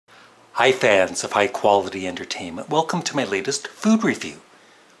Hi fans of high quality entertainment, welcome to my latest food review,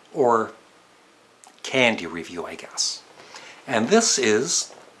 or candy review I guess. And this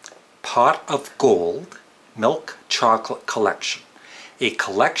is Pot of Gold Milk Chocolate Collection, a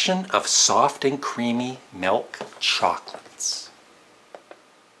collection of soft and creamy milk chocolates.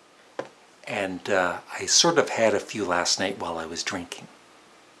 And I sort of had a few last night while I was drinking.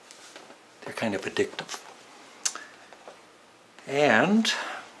 They're kind of addictive. And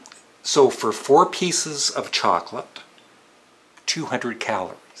so for 4 pieces of chocolate, 200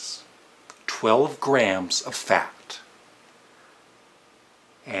 calories, 12 grams of fat,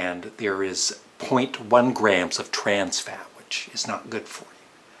 and there is 0.1 grams of trans fat, which is not good for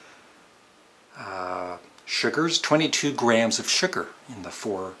you. Sugars, 22 grams of sugar in the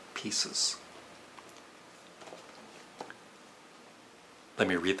 4 pieces. Let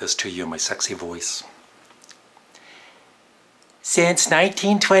me read this to you in my sexy voice. Since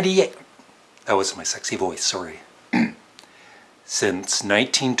 1928, that was my sexy voice, sorry. Since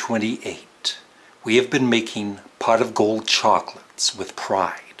 1928, we have been making Pot of Gold chocolates with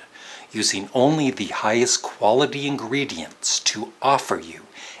pride, using only the highest quality ingredients to offer you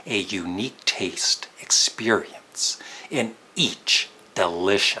a unique taste experience in each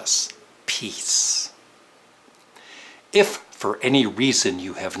delicious piece. If for any reason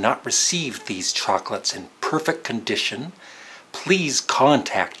you have not received these chocolates in perfect condition, please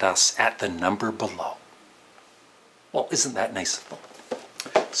contact us at the number below. Well, isn't that nice of them?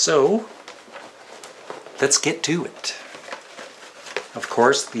 So, let's get to it. Of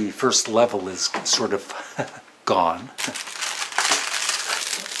course, the first level is sort of gone.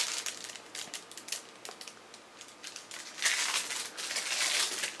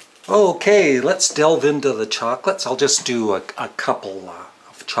 Okay, let's delve into the chocolates. I'll just do a couple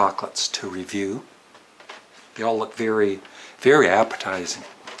of chocolates to review. They all look very appetizing.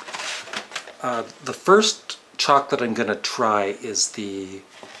 The first chocolate I'm going to try is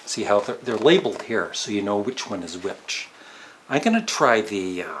see how they're labeled here so you know which one is which. I'm going to try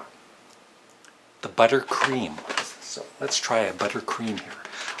the buttercream. So let's try a buttercream here.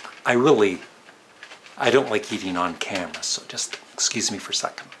 I don't like eating on camera, so just excuse me for a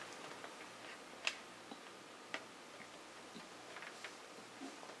second.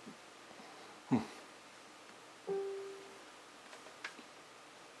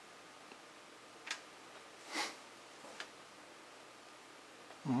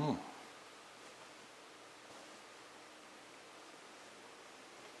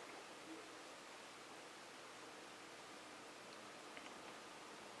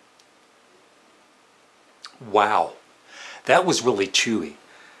 Wow, that was really chewy.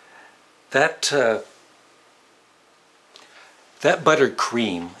 That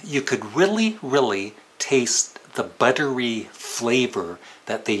buttercream, you could really taste the buttery flavor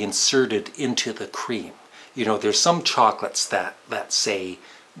that they inserted into the cream. You know, there's some chocolates that say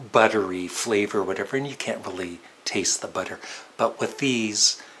buttery flavor, whatever, and you can't really taste the butter. But with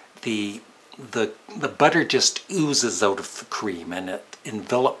these, the butter just oozes out of the cream, and it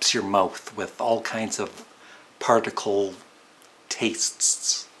envelops your mouth with all kinds of particle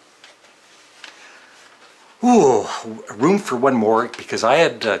tastes. Ooh, room for one more, because I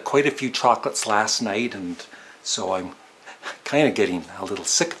had quite a few chocolates last night, and so I'm kind of getting a little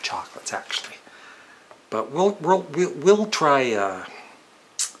sick of chocolates actually. But we'll try.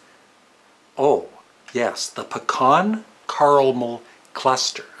 Oh yes, the pecan caramel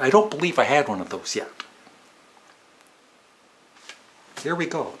cluster. I don't believe I had one of those yet. Here we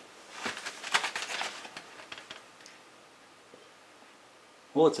go.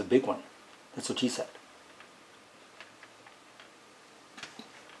 Well, it's a big one. That's what she said.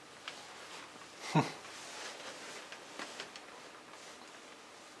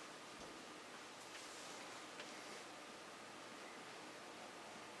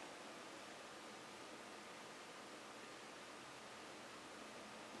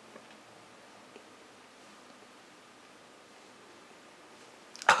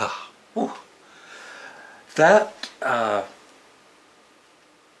 Ooh. That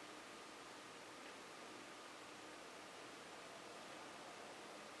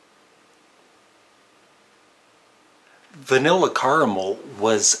vanilla caramel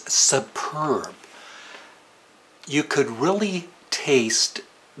was superb. You could really taste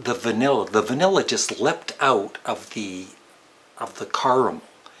the vanilla. The vanilla just leapt out of the caramel.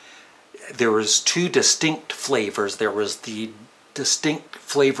 There was 2 distinct flavors. There was the distinct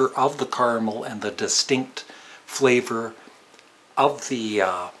flavor of the caramel and the distinct flavor of the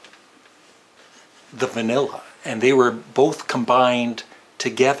vanilla, and they were both combined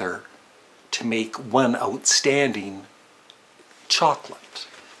together to make one outstanding chocolate.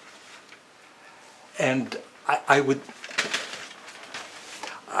 And I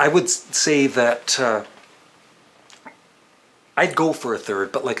would say that I'd go for a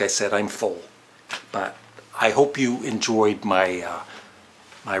third, but like I said, I'm full. But I hope you enjoyed my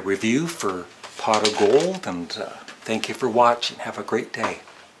my review for Pot of Gold, and thank you for watching. Have a great day.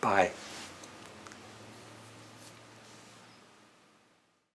 Bye.